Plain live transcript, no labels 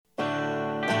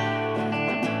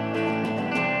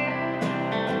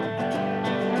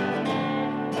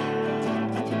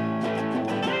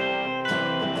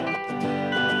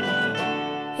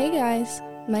guys,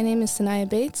 my name is Sanaya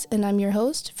Bates, and I'm your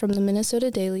host from the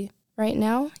Minnesota Daily. Right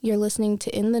now, you're listening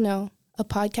to In the Know, a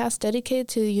podcast dedicated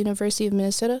to the University of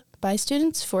Minnesota by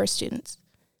students for students.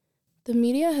 The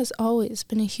media has always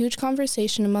been a huge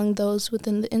conversation among those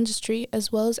within the industry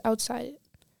as well as outside it.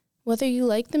 Whether you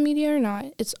like the media or not,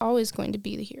 it's always going to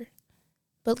be here.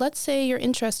 But let's say you're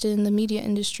interested in the media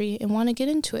industry and want to get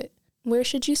into it. Where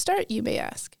should you start, you may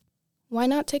ask? Why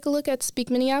not take a look at Speak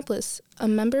Minneapolis, a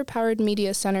member-powered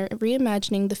media center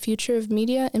reimagining the future of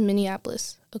media in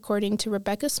Minneapolis, according to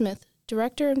Rebecca Smith,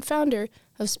 director and founder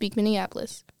of Speak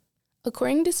Minneapolis.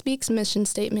 According to Speak's mission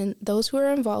statement, those who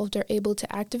are involved are able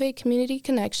to activate community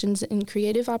connections and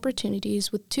creative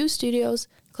opportunities with 2 studios,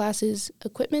 classes,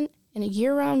 equipment, and a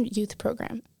year-round youth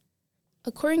program.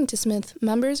 According to Smith,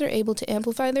 members are able to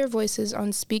amplify their voices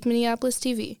on Speak Minneapolis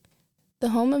TV, the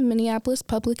home of Minneapolis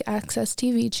Public Access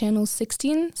TV channels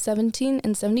 16, 17,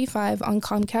 and 75 on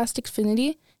Comcast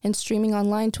Xfinity and streaming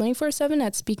online 24/7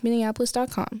 at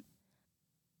speakminneapolis.com.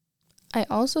 I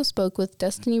also spoke with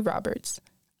Destiny Roberts,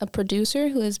 a producer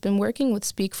who has been working with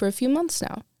Speak for a few months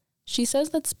now. She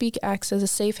says that Speak acts as a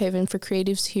safe haven for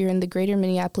creatives here in the greater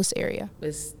Minneapolis area.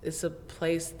 It's a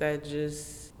place that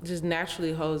just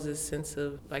naturally holds this sense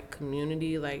of like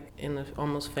community, like in an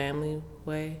almost family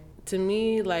way. To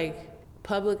me, like,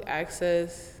 public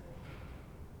access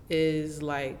is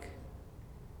like,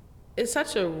 it's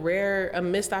such a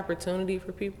missed opportunity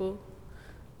for people.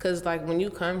 Cause like when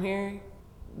you come here,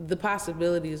 the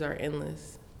possibilities are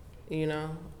endless. You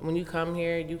know, when you come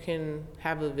here, you can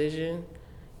have a vision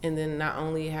and then not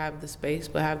only have the space,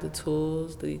 but have the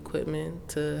tools, the equipment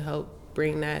to help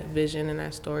bring that vision and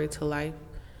that story to life.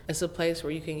 It's a place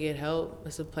where you can get help.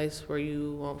 It's a place where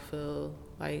you won't feel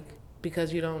like,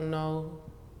 because you don't know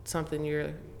something,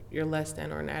 you're less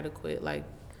than or inadequate. Like,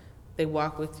 they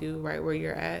walk with you right where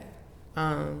you're at.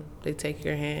 They take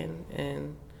your hand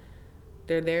and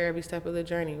they're there every step of the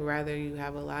journey, whether you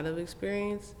have a lot of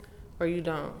experience or you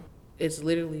don't. It's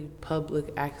literally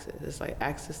public access. It's like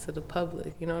access to the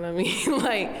public, you know what I mean?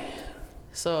 Like,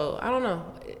 so I don't know.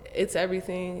 It's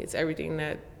everything. It's everything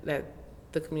that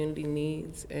the community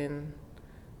needs, and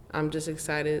I'm just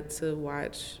excited to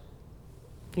watch,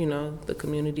 you know, the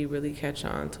community really catch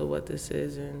on to what this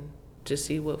is and just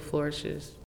see what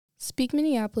flourishes. Speak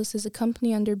Minneapolis is a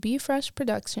company under Be Fresh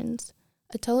Productions,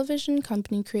 a television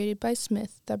company created by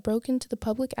Smith that broke into the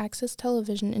public access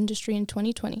television industry in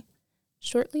 2020.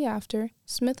 Shortly after,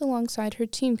 Smith alongside her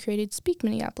team created Speak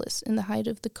Minneapolis in the height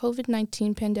of the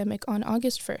COVID-19 pandemic on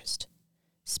August 1st.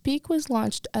 Speak was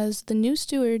launched as the new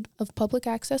steward of public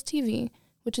access TV,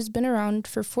 which has been around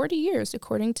for 40 years,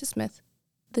 according to Smith.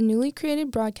 The newly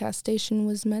created broadcast station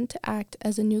was meant to act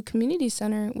as a new community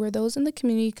center where those in the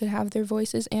community could have their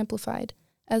voices amplified,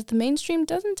 as the mainstream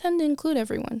doesn't tend to include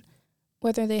everyone.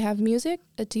 Whether they have music,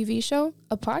 a TV show,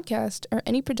 a podcast, or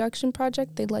any production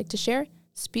project they'd like to share,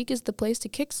 Speak is the place to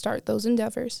kickstart those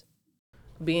endeavors.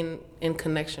 Being in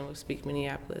connection with Speak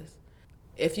Minneapolis.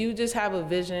 If you just have a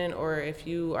vision, or if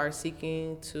you are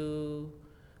seeking to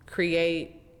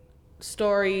create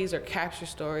stories or capture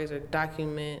stories or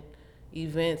document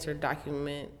events or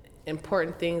document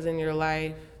important things in your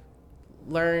life,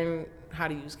 learn how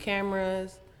to use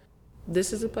cameras,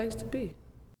 this is a place to be.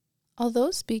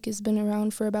 Although Speak has been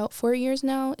around for about 4 years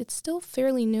now, it's still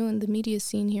fairly new in the media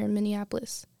scene here in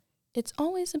Minneapolis. It's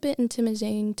always a bit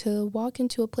intimidating to walk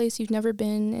into a place you've never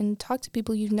been and talk to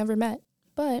people you've never met.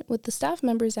 But with the staff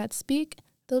members at Speak,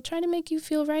 they'll try to make you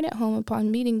feel right at home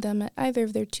upon meeting them at either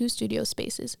of their 2 studio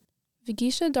spaces.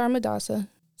 Vigisha Dharmadasa,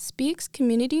 Speak's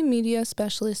community media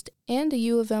specialist and a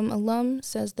U of M alum,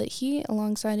 says that he,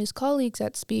 alongside his colleagues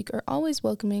at Speak, are always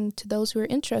welcoming to those who are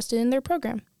interested in their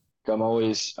program.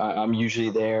 I'm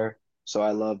usually there, so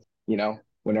I love,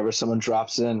 whenever someone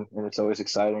drops in, and it's always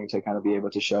exciting to kind of be able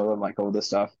to show them like all the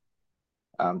stuff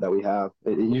that we have.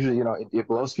 It usually, it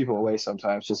blows people away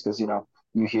sometimes just because,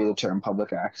 you hear the term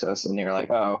public access and you're like,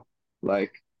 oh,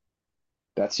 like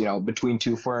that's, between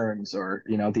 2 ferns, or,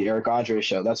 the Eric Andre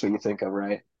show. That's what you think of,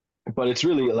 right? But it's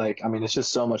really like, it's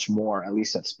just so much more, at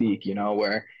least at Speak,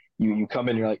 where you come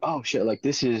in and you're like, oh shit, like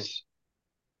this is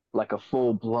like a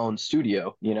full blown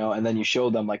studio, and then you show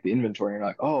them like the inventory and you're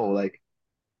like, oh, like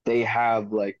they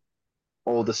have like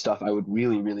all the stuff I would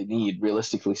really, really need,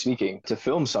 realistically speaking, to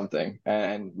film something.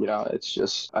 And, it's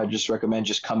just, I just recommend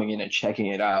just coming in and checking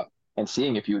it out and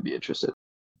seeing if you would be interested.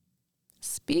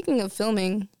 Speaking of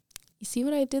filming, you see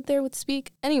what I did there with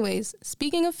Speak? Anyways,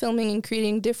 speaking of filming and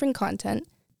creating different content,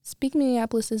 Speak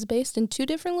Minneapolis is based in 2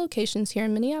 different locations here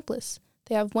in Minneapolis.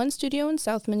 They have one studio in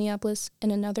South Minneapolis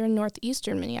and another in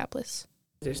northeastern Minneapolis.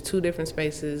 There's 2 different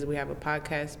spaces. We have a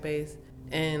podcast space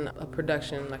and a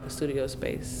production, like a studio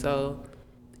space. So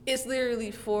it's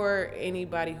literally for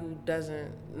anybody who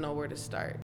doesn't know where to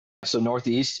start. So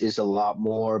Northeast is a lot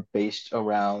more based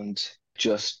around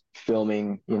just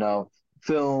filming,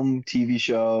 film, TV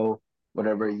show,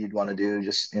 whatever you'd want to do,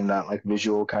 just in that like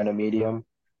visual kind of medium.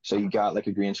 So you got like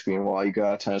a green screen wall, you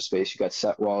got a ton of space, you got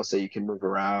set walls that you can move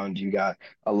around, you got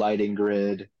a lighting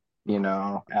grid,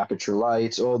 aperture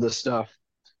lights, all this stuff.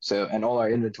 So, and all our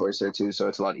inventory's there too. So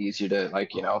it's a lot easier to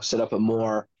like, set up a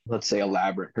more, let's say,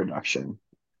 elaborate production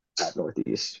at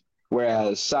Northeast.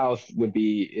 Whereas South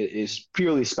is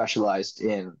purely specialized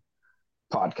in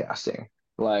podcasting.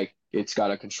 Like it's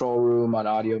got a control room, an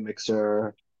audio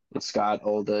mixer, it's got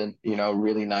all the,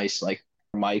 really nice like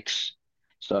mics.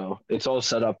 So it's all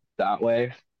set up that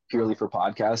way purely for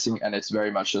podcasting. And it's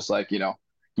very much just like,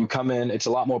 you come in, it's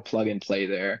a lot more plug and play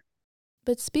there.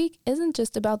 But Speak isn't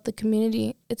just about the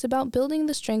community, it's about building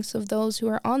the strengths of those who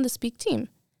are on the Speak team.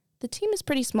 The team is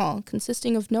pretty small,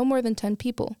 consisting of no more than 10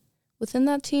 people. Within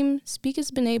that team, Speak has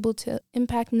been able to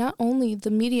impact not only the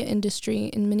media industry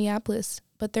in Minneapolis,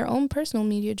 but their own personal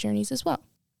media journeys as well.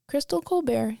 Crystal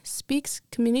Colbert, Speak's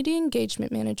community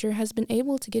engagement manager, has been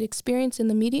able to get experience in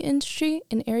the media industry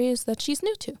in areas that she's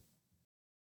new to.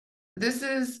 This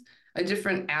is a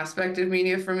different aspect of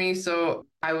media for me. So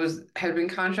had been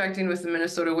contracting with the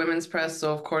Minnesota Women's Press.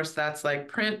 So of course that's like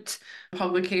print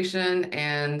publication,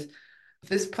 and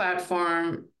this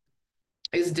platform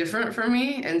is different for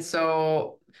me. And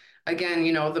so again,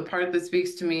 the part that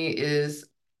speaks to me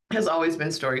has always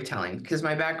been storytelling, because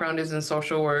my background is in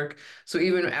social work. So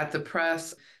even at the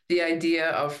press, the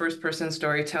idea of first-person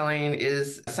storytelling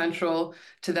is central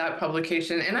to that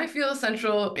publication. And I feel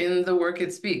essential in the work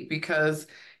at Speak because,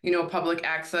 public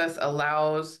access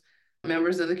allows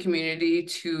members of the community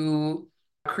to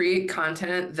create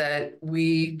content that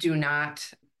we do not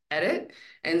edit.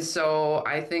 And so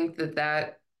I think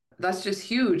that's just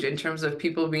huge in terms of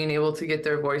people being able to get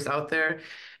their voice out there.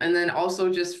 And then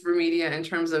also just for media in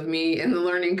terms of me in the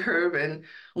learning curve and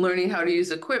learning how to use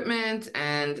equipment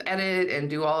and edit and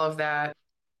do all of that.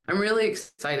 I'm really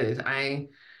excited.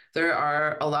 There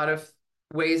are a lot of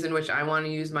ways in which I want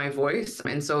to use my voice.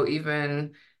 And so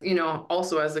even,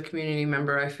 also as a community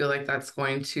member, I feel like that's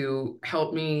going to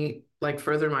help me like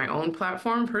further my own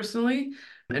platform personally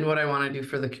and what I want to do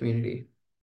for the community.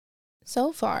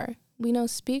 So far, we know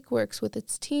Speak works with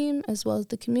its team as well as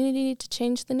the community to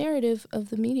change the narrative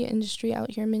of the media industry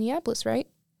out here in Minneapolis, right?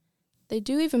 They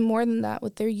do even more than that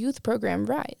with their youth program,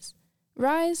 RISE.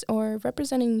 RISE, or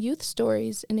Representing Youth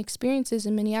Stories and Experiences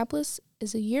in Minneapolis,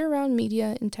 is a year-round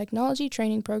media and technology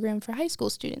training program for high school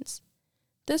students.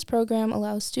 This program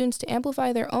allows students to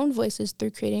amplify their own voices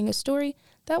through creating a story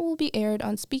that will be aired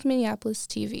on Speak Minneapolis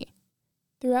TV.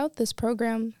 Throughout this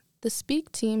program, the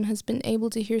Speak team has been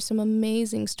able to hear some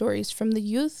amazing stories from the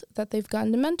youth that they've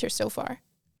gotten to mentor so far.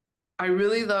 I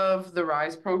really love the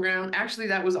RISE program. Actually,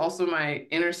 that was also my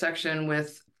intersection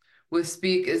with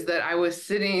Speak, is that I was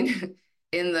sitting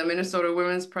in the Minnesota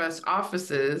Women's Press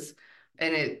offices,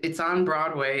 and it's on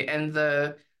Broadway, and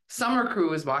the summer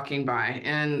crew was walking by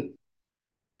and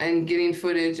getting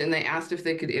footage, and they asked if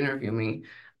they could interview me.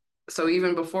 So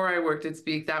even before I worked at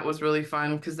Speak, that was really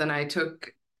fun, because then I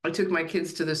took my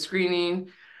kids to the screening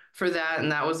for that,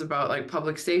 and that was about like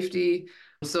public safety.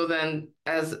 So then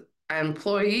as an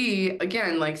employee,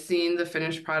 again, like seeing the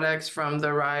finished products from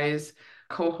the RISE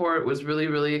cohort was really,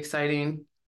 really exciting.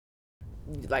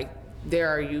 Like there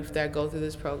are youth that go through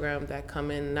this program that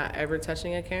come in not ever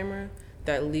touching a camera,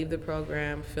 that leave the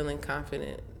program feeling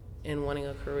confident in wanting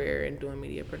a career in doing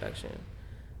media production.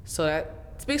 So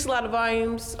that speaks a lot of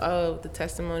volumes of the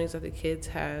testimonies that the kids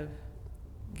have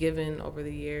given over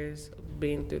the years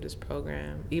being through this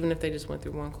program, even if they just went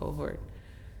through one cohort.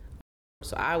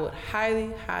 So I would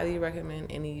highly, highly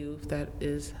recommend any youth that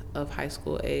is of high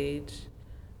school age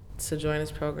to join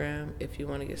this program if you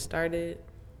want to get started.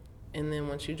 And then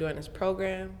once you join this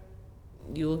program,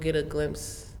 you will get a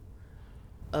glimpse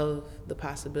of the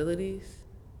possibilities.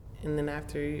 And then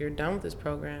after you're done with this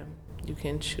program, you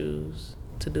can choose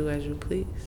to do as you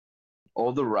please.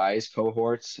 All the RISE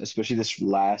cohorts, especially this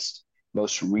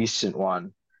most recent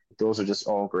one, those are just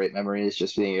all great memories,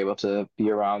 just being able to be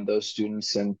around those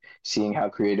students and seeing how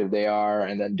creative they are,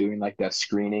 and then doing like that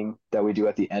screening that we do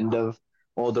at the end of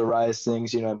all the RISE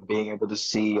things, being able to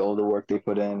see all the work they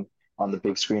put in on the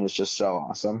big screen is just so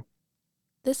awesome.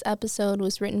 This episode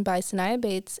was written by Sanaya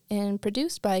Bates and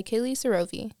produced by Kaylee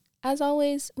Sarovi. As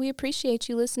always, we appreciate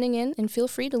you listening in, and feel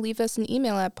free to leave us an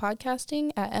email at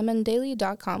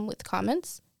podcasting@mndaily.com with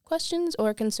comments, questions,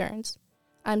 or concerns.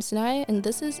 I'm Sanaya, and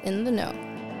this is In the Know.